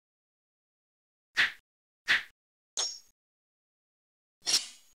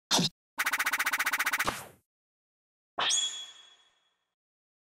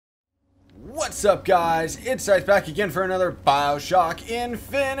What's up, guys? It's Ice back again for another Bioshock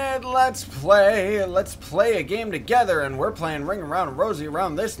Infinite Let's Play. Let's play a game together, and we're playing Ring Around Rosie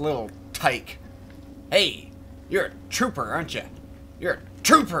around this little tyke. Hey, you're a trooper, aren't you? You're a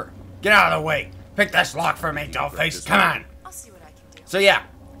trooper! Get out of the way! Pick this lock for me, dollface! Come on! I'll see what I can do. So yeah,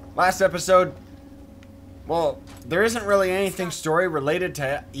 last episode, well, there isn't really anything story related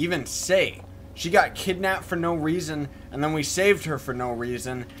to even say. She got kidnapped for no reason, and then we saved her for no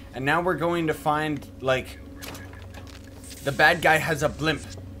reason, and now we're going to find, like, the bad guy has a blimp.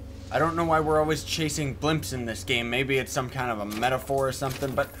 I don't know why we're always chasing blimps in this game. Maybe it's some kind of a metaphor or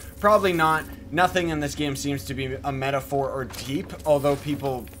something, but probably not. Nothing in this game seems to be a metaphor or deep, although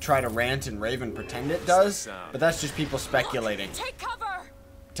people try to rant and rave and pretend it does, but that's just people speculating. Take cover!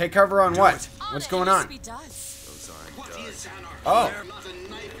 Take cover on what? What's going on? Oh.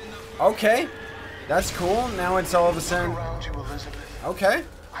 Okay. That's cool. Now it's all of a sudden... Okay.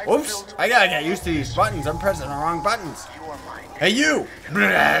 Oops. I gotta get used to these buttons. I'm pressing the wrong buttons. Hey, you!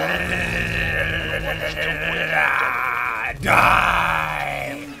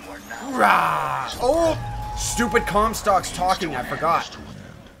 Die! Rah! Oh! Stupid Comstock's talking. I forgot.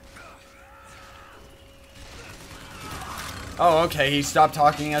 Oh, okay. He stopped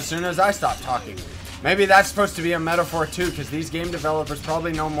talking as soon as I stopped talking. Maybe that's supposed to be a metaphor too, because these game developers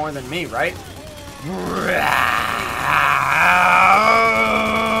probably know more than me, right? You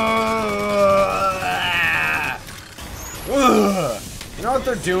know what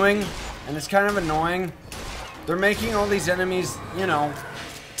they're doing? And it's kind of annoying. They're making all these enemies, you know,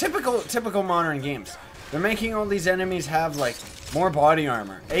 typical modern games. They're making all these enemies have, like, more body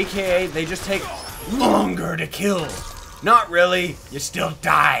armor. AKA, they just take longer to kill. Not really. You still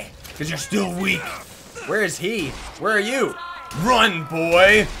die, because you're still weak. Where is he? Where are you? Run,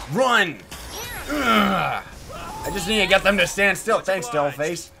 boy! Run! Ugh. I just need to get them to stand still. Thanks,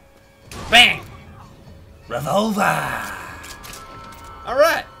 Dollface. Bang! Revolver!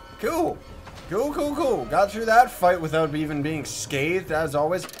 Alright, cool. Cool. Got through that fight without even being scathed, as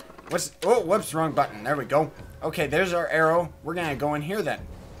always. Oh, whoops, wrong button. There we go. Okay, there's our arrow. We're gonna go in here then.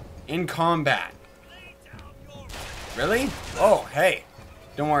 In combat. Really? Oh, hey.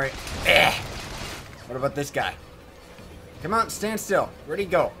 Don't worry. What about this guy? Come on, stand still. Where'd he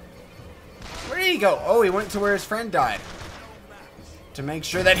go? Where'd he go? Oh, he went to where his friend died. To make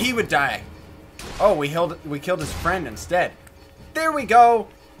sure that he would die. Oh, we killed his friend instead. There we go.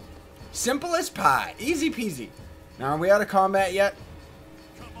 Simple as pie. Easy peasy. Now, are we out of combat yet?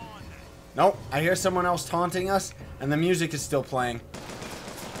 Nope. I hear someone else taunting us, and the music is still playing.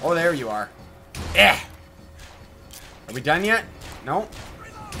 Oh, there you are. Are we done yet? Nope.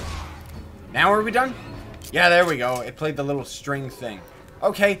 Now are we done? Yeah, there we go. It played the little string thing.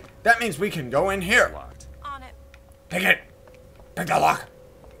 Okay, that means we can go in here. On it. Pick it. Pick the lock.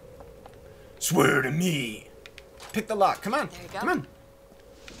 Swear to me. Pick the lock. Come on. There you go. Come on.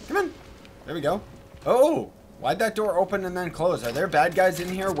 Come on. There we go. Oh, why'd that door open and then close? Are there bad guys in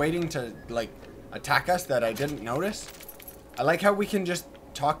here waiting to, like, attack us that I didn't notice? I like how we can just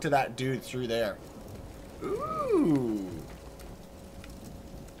talk to that dude through there. Ooh.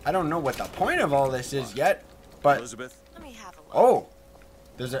 I don't know what the point of all this is yet, but... Elizabeth? Let me have a look. Oh,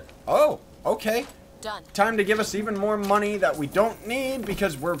 there's a... Oh, okay. Done. Time to give us even more money that we don't need,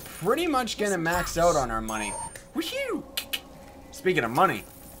 because we're pretty much gonna max out on our money. Woohoo! Speaking of money.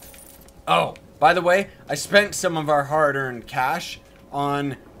 Oh, by the way, I spent some of our hard-earned cash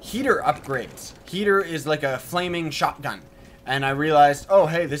on heater upgrades. Heater is like a flaming shotgun. And I realized, oh,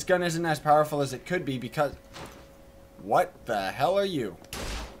 hey, this gun isn't as powerful as it could be because... What the hell are you?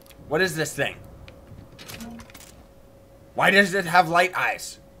 What is this thing? Why does it have light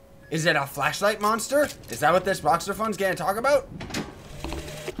eyes? Is it a flashlight monster? Is that what this boxophone's gonna talk about?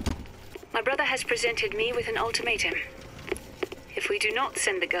 My brother has presented me with an ultimatum. If we do not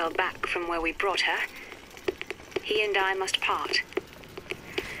send the girl back from where we brought her, he and I must part.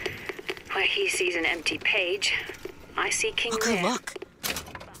 Where he sees an empty page, I see King Lear. Look.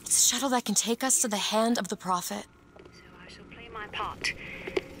 It's a shuttle that can take us to the hand of the prophet. So I shall play my part,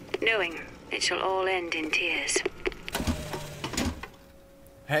 knowing it shall all end in tears.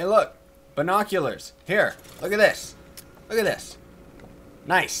 Hey, look. Binoculars. Here. Look at this. Look at this.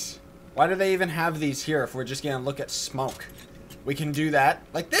 Nice. Why do they even have these here if we're just going to look at smoke? We can do that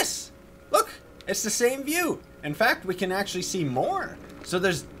like this. Look. It's the same view. In fact, we can actually see more. So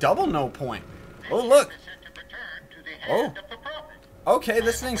there's double no point. Oh, look. Oh. Okay,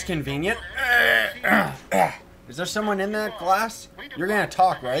 this thing's convenient. Is there someone in that glass? You're going to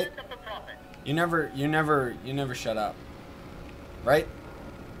talk, right? You never shut up. Right?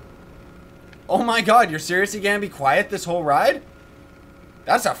 Oh my god, you're seriously gonna be quiet this whole ride?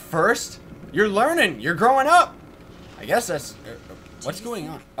 That's a first. You're learning. You're growing up. I guess that's... what's going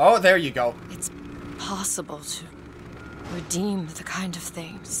on? Oh, there you go. It's possible to redeem the kind of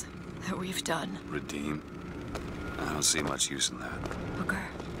things that we've done. Redeem? I don't see much use in that. Booker,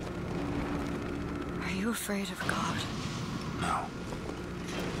 are you afraid of God? No.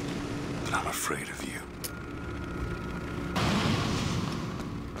 But I'm afraid of you.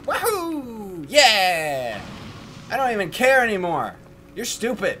 Wahoo! Yeah! I don't even care anymore. You're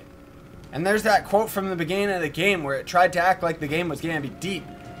stupid. And there's that quote from the beginning of the game where it tried to act like the game was going to be deep,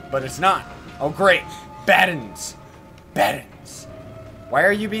 but it's not. Oh, great. Baddens. Baddens. Why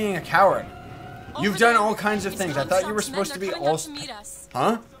are you being a coward? You've done all kinds of things. I thought you were supposed to be all...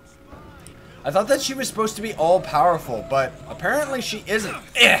 Huh? I thought that she was supposed to be all-powerful, but apparently she isn't.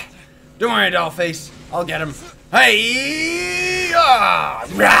 Don't worry, Dollface. I'll get him. Hey! Ah!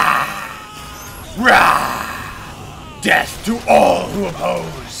 Rah! Rah! Death to all who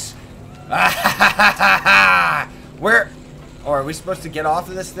oppose! Where... Oh, are we supposed to get off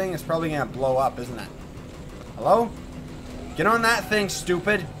of this thing? It's probably gonna blow up, isn't it? Hello? Get on that thing,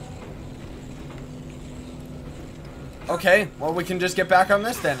 stupid. Okay, well, we can just get back on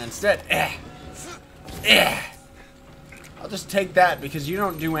this then instead. I'll just take that because you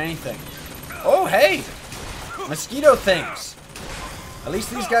don't do anything. Oh, hey! Mosquito things. At least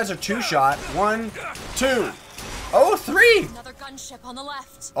these guys are two-shot. 1, 2. Oh, 3! Another gunship on the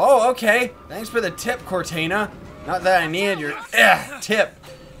left. Oh, okay. Thanks for the tip, Cortana. Not that I needed your tip.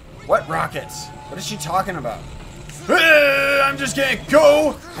 What rockets? What is she talking about? I'm just gonna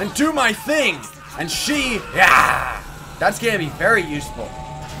go and do my thing. And she, that's gonna be very useful.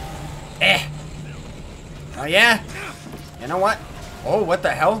 Oh yeah? You know what? Oh, what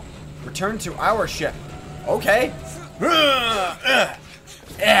the hell? Return to our ship. Okay.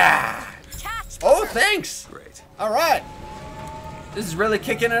 Oh, thanks. Great. Alright. This is really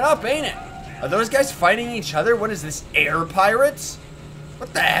kicking it up, ain't it? Are those guys fighting each other? What is this, air pirates?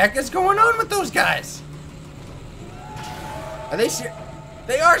 What the heck is going on with those guys? Are they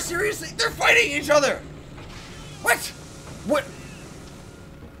They are, seriously? They're fighting each other! What? What?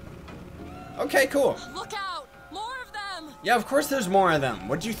 Okay, cool. Look out! More of them! Yeah, of course there's more of them.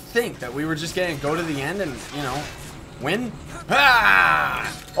 What'd you think? That we were just gonna go to the end and, you know, win?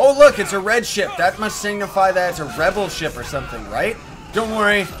 Ah! Oh, look, it's a red ship. That must signify that it's a rebel ship or something, right? Don't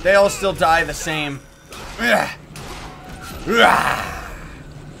worry, they all still die the same.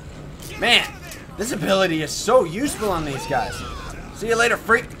 Man, this ability is so useful on these guys. See you later,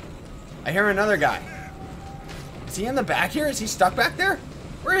 freak. I hear another guy. Is he in the back here? Is he stuck back there?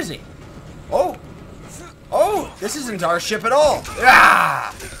 Where is he? Oh. Oh, this isn't our ship at all.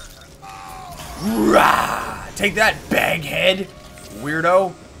 Take that, baghead.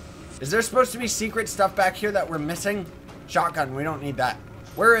 Weirdo. Is there supposed to be secret stuff back here that we're missing? Shotgun, we don't need that.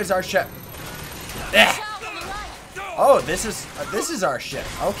 Where is our ship? Oh, this is our ship.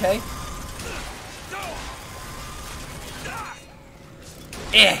 Okay.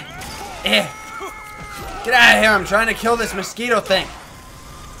 Get out of here, I'm trying to kill this mosquito thing.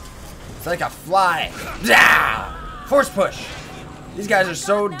 It's like a fly. Force push. These guys are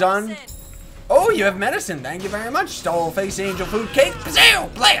so done. Oh, you have medicine. Thank you very much. Dollface angel food cake.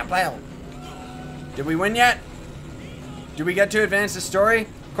 Blam, blam. Did we win yet? Did we get to advance the story?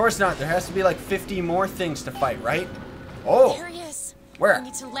 Of course not. There has to be like 50 more things to fight, right? Oh. There he is. Where? We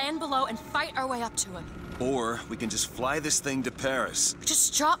need to land below and fight our way up to him. Or we can just fly this thing to Paris.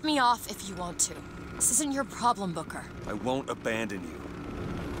 Just drop me off if you want to. This isn't your problem, Booker. I won't abandon you.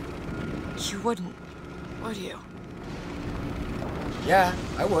 You wouldn't, would you? Yeah,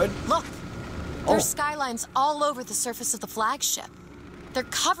 I would. Look! There's skylines all over the surface of the flagship. They're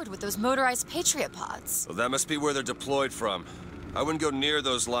covered with those motorized Patriot pods. Well, that must be where they're deployed from. I wouldn't go near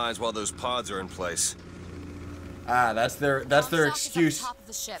those lines while those pods are in place. Ah, that's their excuse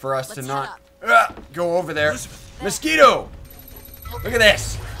for us to not go over there. Mosquito! Look at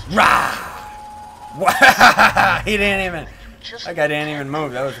this! Rah! He didn't even. That guy didn't even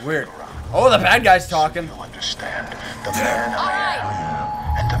move. That was weird. Oh, the bad guy's talking. You understand the man I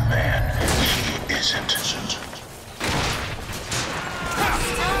am and the man he isn't.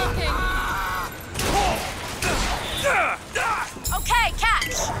 Okay,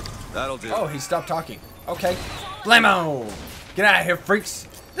 catch! That'll do. Oh, he stopped talking. Okay. Blammo! Get out of here, freaks.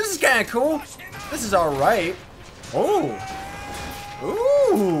 This is kind of cool. This is alright. Oh.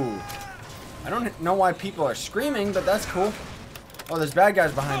 Ooh. I don't know why people are screaming, but that's cool. Oh, there's bad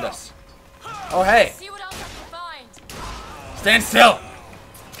guys behind us. Oh, hey. See what else I can find. Stand still.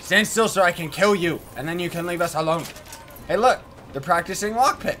 Stand still so I can kill you, and then you can leave us alone. Hey, look. They're practicing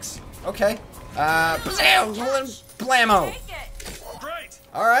lockpicks. Okay. Blammo. Great!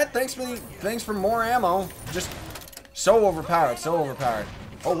 Alright, thanks for more ammo. Just so overpowered, so overpowered.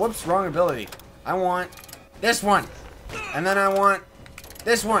 Oh, whoops, wrong ability. I want this one. And then I want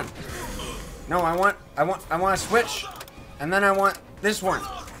this one. No, I want to switch. And then I want this one.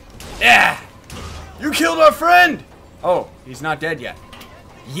 Yeah! You killed our friend! Oh, he's not dead yet.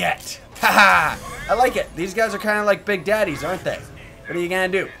 Yet. Haha! I like it. These guys are kind of like big daddies, aren't they? What are you gonna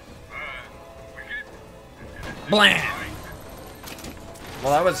do? Blam!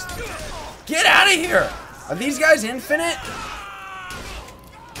 Well, that was... Get out of here! Are these guys infinite?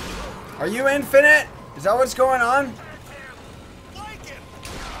 Are you infinite? Is that what's going on?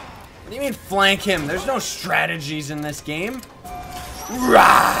 What do you mean flank him? There's no strategies in this game.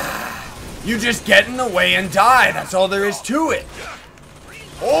 Rah! You just get in the way and die. That's all there is to it.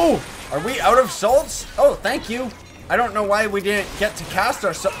 Oh, are we out of salts? Oh, thank you. I don't know why we didn't get to cast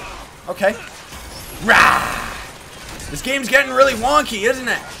our salt. Okay. Rah! This game's getting really wonky, isn't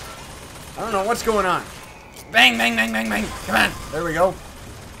it? I don't know what's going on. Bang, bang, bang, bang, bang. Come on. There we go.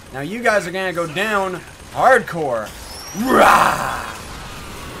 Now you guys are gonna go down hardcore. Rah!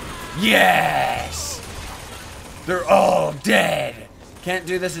 Yes! They're all dead. Can't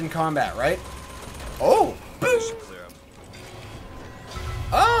do this in combat, right? Oh!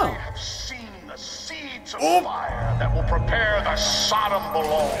 Oh! I have seen the seeds of fire that will prepare the Sodom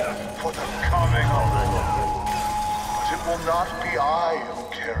below for the coming of the Lord. But it will not be I who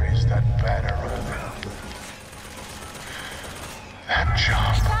carries that banner around. That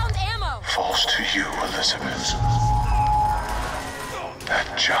job Found ammo. falls to you, Elizabeth.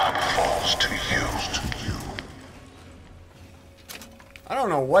 That job falls to you. I don't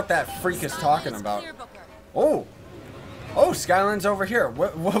know what that freak is talking about. Oh! Oh, Skyline's over here.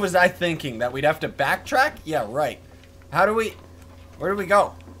 What was I thinking? That we'd have to backtrack? Yeah, right. How do we... Where do we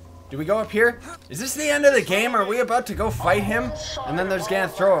go? Do we go up here? Is this the end of the game? Are we about to go fight him? And then there's gonna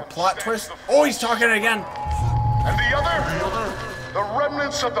throw a plot twist? Oh, he's talking again! And the other? The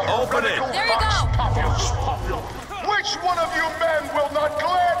remnants of the heretical There you Vox go. Populi. Which one of you men will not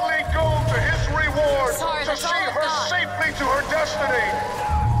gladly go to his reward Sorry, to that's see all I've her got. safely to her destiny?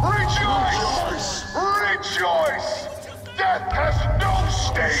 Rejoice! Rejoice! Death has no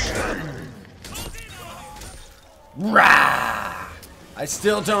sting! Rah! I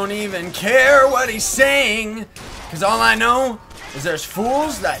still don't even care what he's saying, because all I know is there's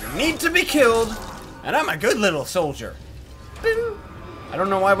fools that need to be killed, and I'm a good little soldier. Bing. I don't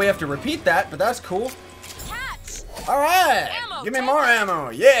know why we have to repeat that, but that's cool. Catch. Alright! Ammo, Give me take more it. ammo,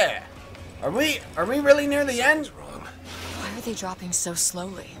 yeah! Are we really near the end? Why are they dropping so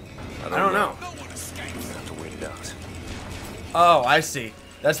slowly? I don't know. Have to wait it out. Oh, I see.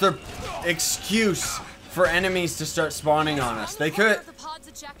 That's their excuse for enemies to start spawning on us. They could... The pod's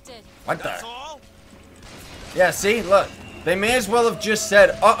ejected. What the? Yeah, see? Look. They may as well have just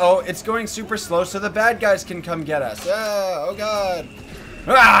said, uh-oh, it's going super slow so the bad guys can come get us. Ah, oh, God.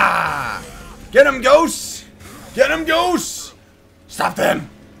 Ah! Get them, ghosts! Get them, ghosts! Stop them!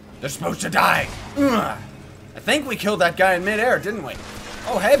 They're supposed to die. Ugh. I think we killed that guy in midair, didn't we?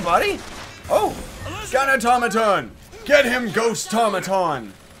 Oh, hey, buddy. Oh, gun automaton. Get him, ghost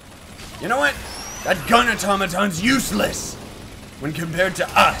automaton. You know what? That gun automaton's useless when compared to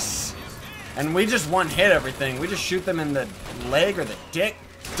us. And we just one-hit everything. We just shoot them in the leg or the dick.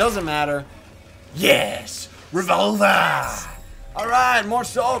 Doesn't matter. Yes, revolver. All right, more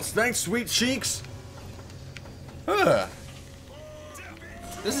salts. Thanks, sweet cheeks. Ugh.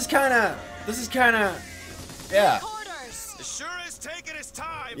 This is kind of, yeah. Quarters. It sure is taking its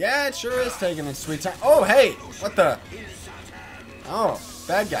time. Yeah, it sure is taking its sweet time. Oh, hey, what the? Oh,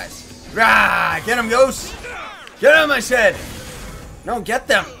 bad guys. Rah, get them, ghosts. Get them, I said. No, get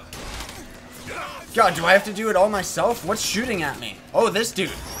them. God, do I have to do it all myself? What's shooting at me? Oh, this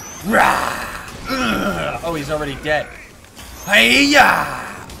dude. Rah. Ugh. Oh, he's already dead.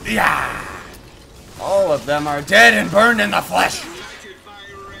 Hey-ya. Yeah. All of them are dead and burned in the flesh.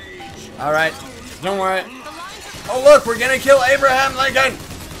 All right, don't worry. Oh, look, we're gonna kill Abraham Lincoln.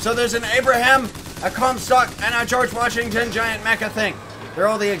 So there's an Abraham, a Comstock, and a George Washington giant mecha thing. They're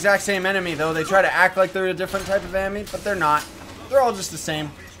all the exact same enemy, though. They try to act like they're a different type of enemy, but they're not. They're all just the same.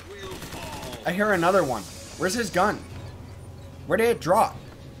 I hear another one. Where's his gun? Where did it drop?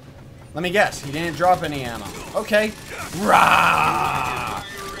 Let me guess. He didn't drop any ammo. Okay. Rah!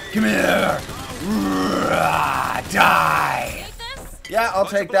 Come here. Rah! Die. Yeah, I'll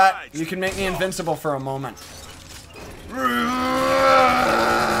take that. You can make me invincible for a moment. See what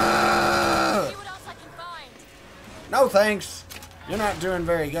else I can find. No thanks. You're not doing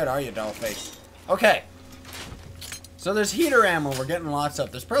very good, are you, dollface? Okay. So there's heater ammo we're getting lots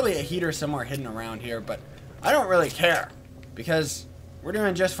of. There's probably a heater somewhere hidden around here, but I don't really care. Because We're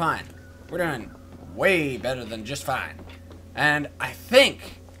doing just fine. We're doing way better than just fine. And I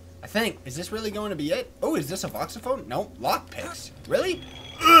think, is this really going to be it? Oh, is this a voxophone? Nope, lockpicks. Really?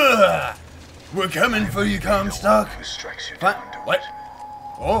 Ugh! We're coming for you, Comstock. Who strikes you What? down, DeWitt. What?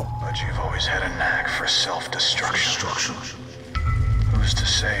 Oh. But you've always had a knack for self-destruction. Who's to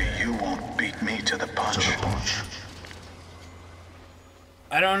say you won't beat me to the punch?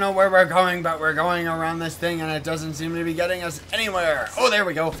 I don't know where we're going, but we're going around this thing and it doesn't seem to be getting us anywhere. Oh, there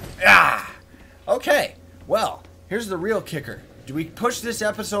we go. Ah! Okay, well, here's the real kicker. Do we push this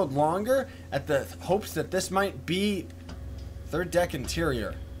episode longer at the hopes that this might be third deck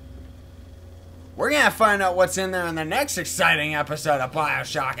interior? We're gonna find out what's in there in the next exciting episode of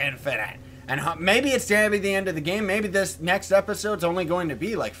Bioshock Infinite. And maybe it's gonna be the end of the game. Maybe this next episode's only going to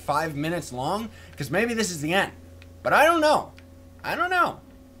be like 5 minutes long. Because maybe this is the end. But I don't know. I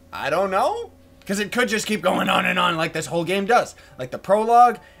don't know. Because it could just keep going on and on like this whole game does. Like the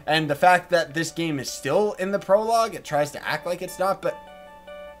prologue, and the fact that this game is still in the prologue. It tries to act like it's not, but...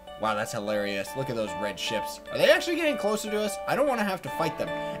 Wow, that's hilarious. Look at those red ships. Are they actually getting closer to us? I don't want to have to fight them.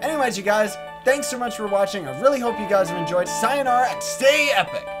 Anyways, you guys, thanks so much for watching. I really hope you guys have enjoyed. Sayonara and stay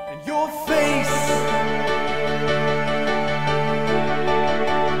epic. And your face